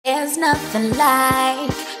There's nothing like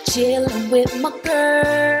chilling with my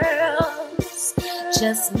girls.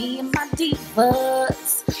 Just me and my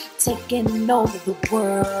divas taking over the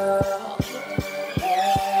world.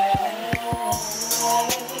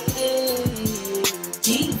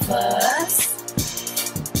 Divas.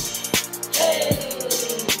 Hey,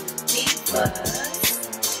 divas.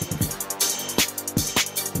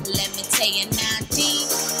 Let me tell you now,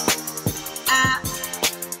 D-I-V-A-S,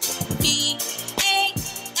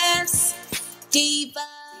 diva.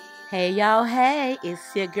 Hey y'all, hey,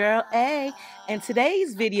 it's your girl A, and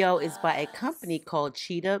today's video is by a company called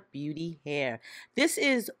Cheetah Beauty Hair. This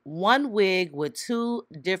is one wig with two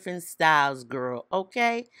different styles, girl,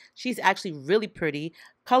 okay? She's actually really pretty.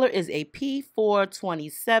 Color is a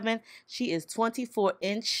P427. She is 24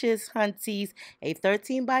 inches hunties, a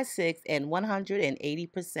 13x6, and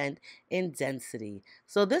 180% in density.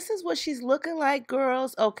 So this is what she's looking like,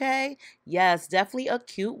 girls, okay? Yes, definitely a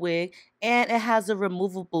cute wig, and it has a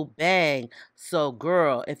removable bang. So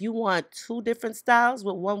girl, if you want two different styles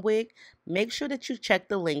with one wig, make sure that you check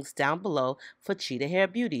the links down below for Cheetah Hair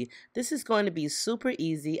Beauty. This is going to be super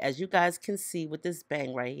easy, as you guys can see with this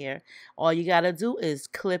bang right here. All you gotta do is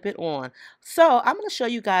clip it on. So I'm going to show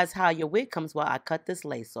you guys how your wig comes while I cut this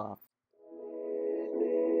lace off.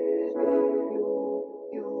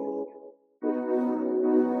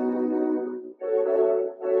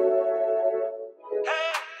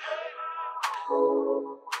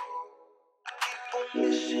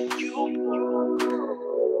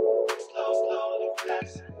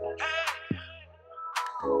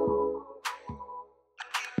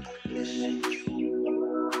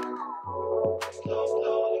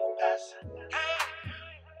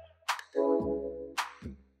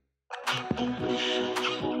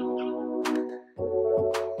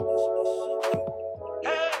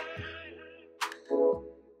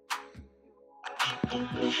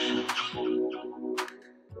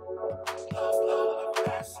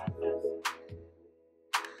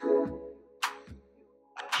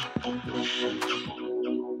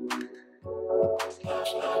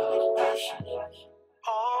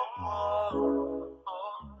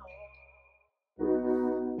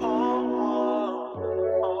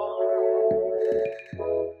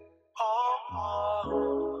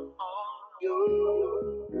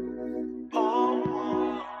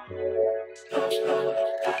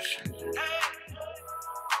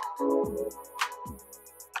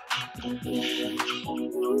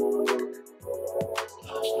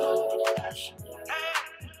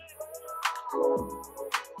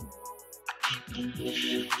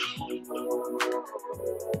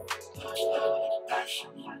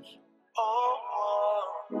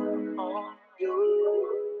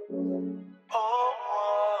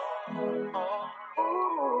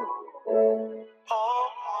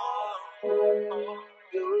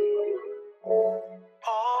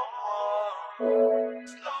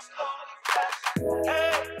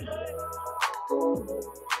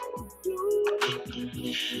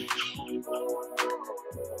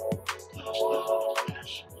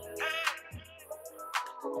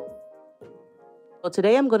 So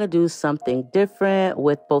today I'm going to do something different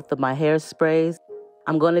with both of my hairsprays.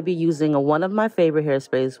 I'm going to be using one of my favorite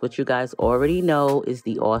hairsprays, which you guys already know is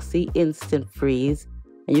the Aussie Instant Freeze.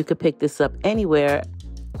 And you can pick this up anywhere,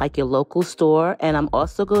 like your local store. And I'm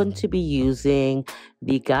also going to be using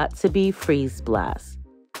the Got To Be Freeze Blast.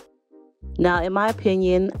 Now, in my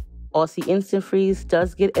opinion, Aussie Instant Freeze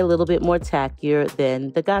does get a little bit more tackier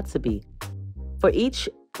than the Got To Be. For each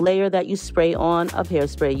layer that you spray on of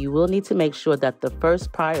hairspray, you will need to make sure that the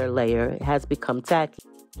first prior layer has become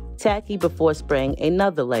tacky before spraying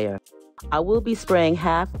another layer. I will be spraying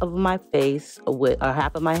half of my face with, or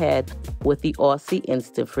half of my head with the Aussie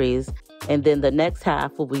Instant Freeze, and then the next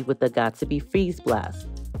half will be with the Got To Be Freeze Blast.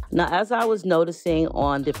 Now, as I was noticing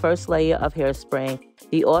on the first layer of hairspray,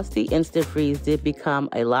 the Aussie Instant Freeze did become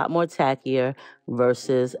a lot more tackier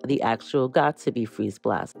versus the actual Got To Be Freeze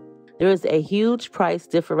Blast. There is a huge price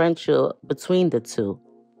differential between the two.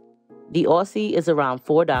 The Aussie is around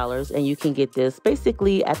 $4, and you can get this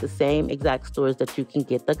basically at the same exact stores that you can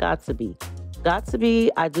get the Got To Be. Got To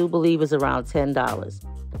Be, I do believe, is around $10.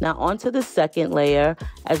 Now, onto the second layer.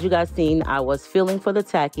 As you guys seen, I was feeling for the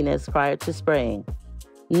tackiness prior to spraying.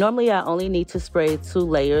 Normally, I only need to spray 2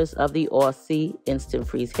 layers of the Aussie Instant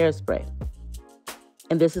Freeze hairspray.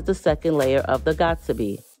 And this is the second layer of the Got To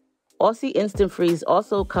Be. Aussie Instant Freeze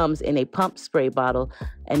also comes in a pump spray bottle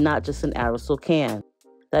and not just an aerosol can.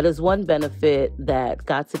 That is one benefit that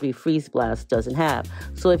Got To Be Freeze Blast doesn't have.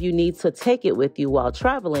 So if you need to take it with you while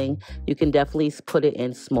traveling, you can definitely put it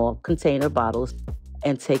in small container bottles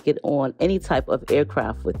and take it on any type of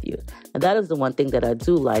aircraft with you. And that is the one thing that I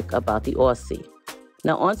do like about the Aussie.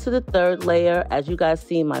 Now onto the third layer. As you guys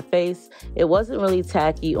see in my face, it wasn't really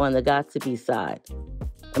tacky on the got to be side.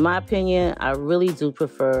 In my opinion, I really do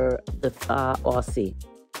prefer the Aussie.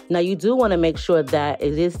 Now you do want to make sure that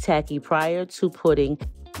it is tacky prior to putting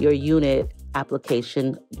your unit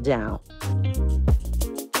application down.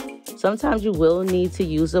 Sometimes you will need to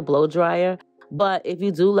use a blow dryer, but if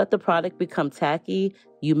you do let the product become tacky,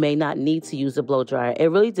 you may not need to use a blow dryer. It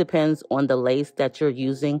really depends on the lace that you're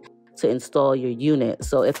using to install your unit.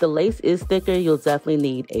 So if the lace is thicker, you'll definitely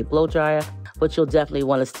need a blow dryer, but you'll definitely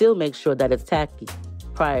want to still make sure that it's tacky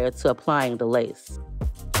prior to applying the lace.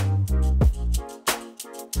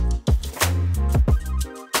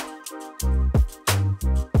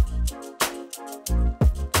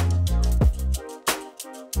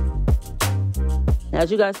 As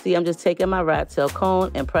you guys see, I'm just taking my rat tail comb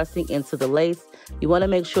and pressing into the lace. You want to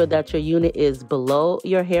make sure that your unit is below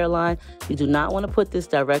your hairline. You do not want to put this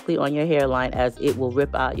directly on your hairline as it will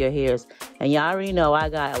rip out your hairs. And y'all already know I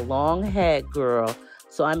got a long head, girl,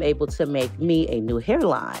 so I'm able to make me a new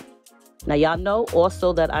hairline. Now y'all know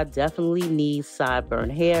also that I definitely need sideburn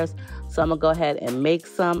hairs, so I'm going to go ahead and make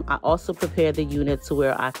some. I also prepared the unit to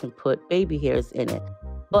where I can put baby hairs in it.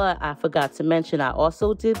 But I forgot to mention, I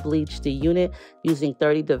also did bleach the unit using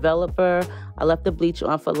 30 Developer. I left the bleach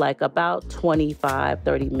on for like about 25,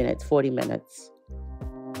 30 minutes, 40 minutes.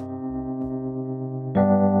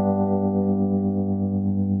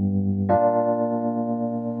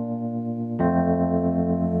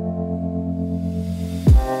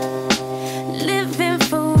 Living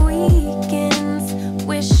for weekends,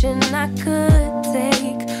 wishing I could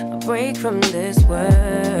take a break from this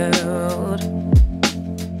world.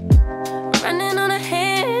 Running on a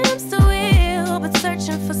hamster wheel, but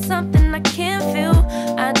searching for something I can't feel.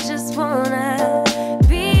 I just wanna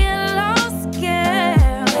be a lost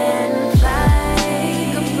girl and fly.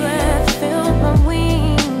 Take a breath, feel my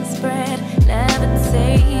wings spread,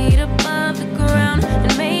 levitate above the ground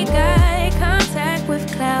and make eye contact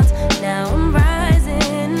with clouds. Now I'm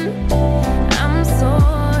rising, I'm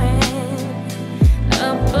soaring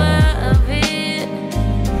above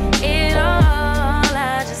it all.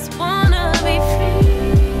 I just wanna be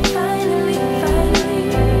free. Finally,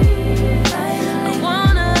 I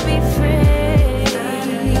wanna be free.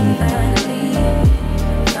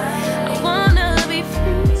 I wanna be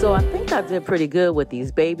free. So I think I did pretty good with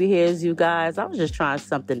these baby hairs, you guys. I was just trying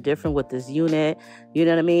something different with this unit. You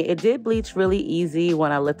know what I mean? It did bleach really easy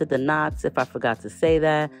when I lifted the knots, if I forgot to say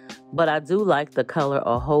that. But I do like the color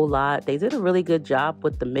a whole lot. They did a really good job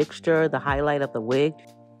with the mixture, the highlight of the wig.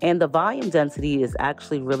 And the volume density is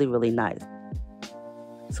actually really, really nice.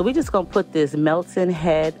 So we just gonna put this melting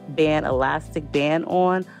head band, elastic band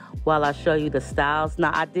on while I show you the styles.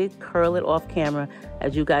 Now I did curl it off camera,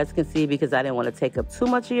 as you guys can see, because I didn't want to take up too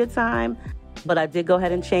much of your time. But I did go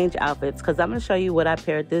ahead and change outfits because I'm gonna show you what I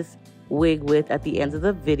paired this wig with at the end of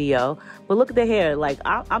the video. But look at the hair. Like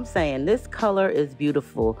I'm saying, this color is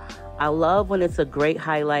beautiful. I love when it's a great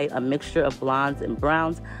highlight, a mixture of blondes and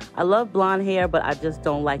browns. I love blonde hair, but I just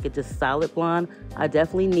don't like it just solid blonde. I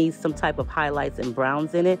definitely need some type of highlights and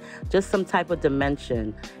browns in it, just some type of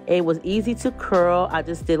dimension. It was easy to curl. I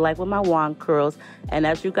just did like with my wand curls. And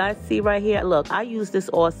as you guys see right here, look, I use this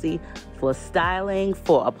Aussie for styling,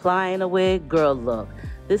 for applying a wig. Girl, look.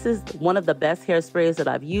 This is one of the best hairsprays that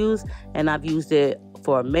I've used, and I've used it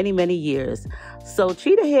for many, many years. So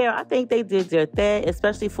Cheetah Hair, I think they did their thing,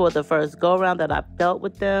 especially for the first go-around that I felt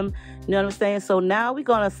with them. You know what I'm saying? So now we're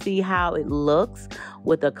going to see how it looks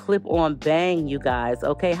with a clip-on bang, you guys.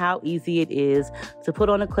 Okay, how easy it is to put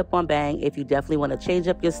on a clip-on bang if you definitely want to change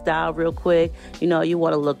up your style real quick. You know, you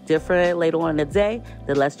want to look different later on in the day,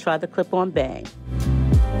 then let's try the clip-on bang.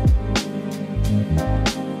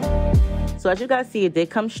 So as you guys see, it did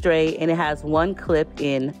come straight and it has one clip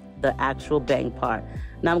in the actual bang part.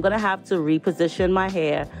 Now I'm gonna have to reposition my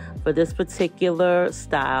hair for this particular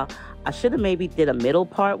style. I should have maybe did a middle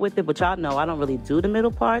part with it, but y'all know I don't really do the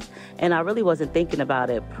middle parts, and I really wasn't thinking about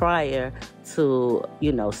it prior to,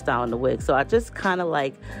 you know, styling the wig. So I just kind of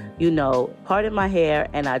like, you know, parted my hair,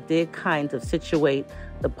 and I did kind of situate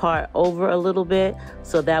the part over a little bit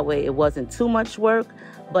so that way it wasn't too much work.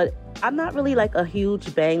 But I'm not really like a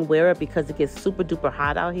huge bang wearer because it gets super duper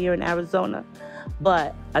hot out here in Arizona.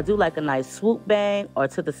 But I do like a nice swoop bang or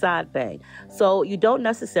to the side bang. So you don't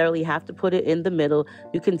necessarily have to put it in the middle.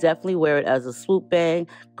 You can definitely wear it as a swoop bang.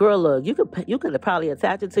 Girl, look, you could probably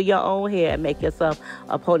attach it to your own hair and make yourself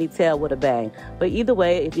a ponytail with a bang. But either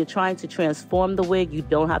way, if you're trying to transform the wig, you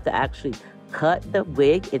don't have to actually cut the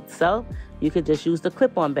wig itself. you could just use the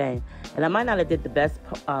clip-on bang. And I might not have did the best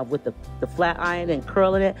with the flat iron and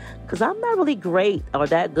curling it, because I'm not really great or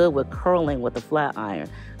that good with curling with the flat iron.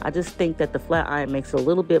 I just think that the flat iron makes it a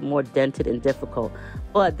little bit more dented and difficult.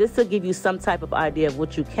 But this will give you some type of idea of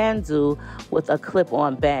what you can do with a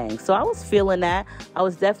clip-on bang. So I was feeling that. I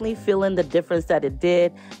was definitely feeling the difference that it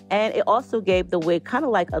did. And it also gave the wig kind of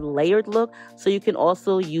like a layered look. So you can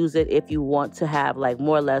also use it if you want to have like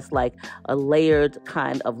more or less like a layered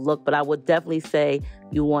kind of look. But I would definitely say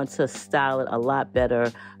you want to style it a lot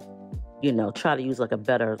better. You know, try to use like a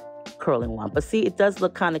better curling one. But see, it does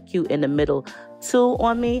look kind of cute in the middle too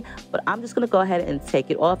on me, but I'm just going to go ahead and take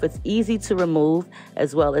it off. It's easy to remove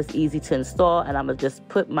as well as easy to install, and I'm going to just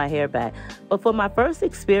put my hair back. But for my first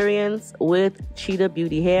experience with Cheetah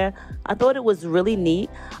Beauty Hair, I thought it was really neat.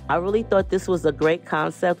 I really thought this was a great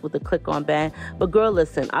concept with the click-on band. But girl,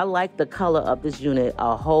 listen, I like the color of this unit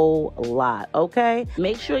a whole lot, okay?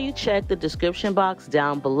 Make sure you check the description box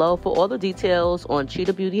down below for all the details on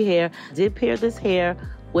Cheetah Beauty Hair. I did pair this hair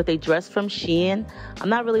with a dress from Shein. I'm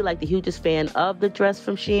not really like the hugest fan of the dress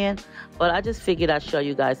from Shein, but I just figured I'd show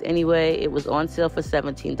you guys anyway. It was on sale for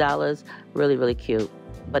 $17. Really, really cute.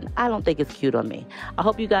 But I don't think it's cute on me. I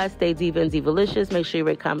hope you guys stay diva and divalicious. Make sure you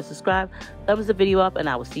rate, comment, subscribe, thumbs the video up, and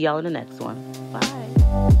I will see y'all in the next one.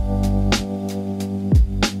 Bye.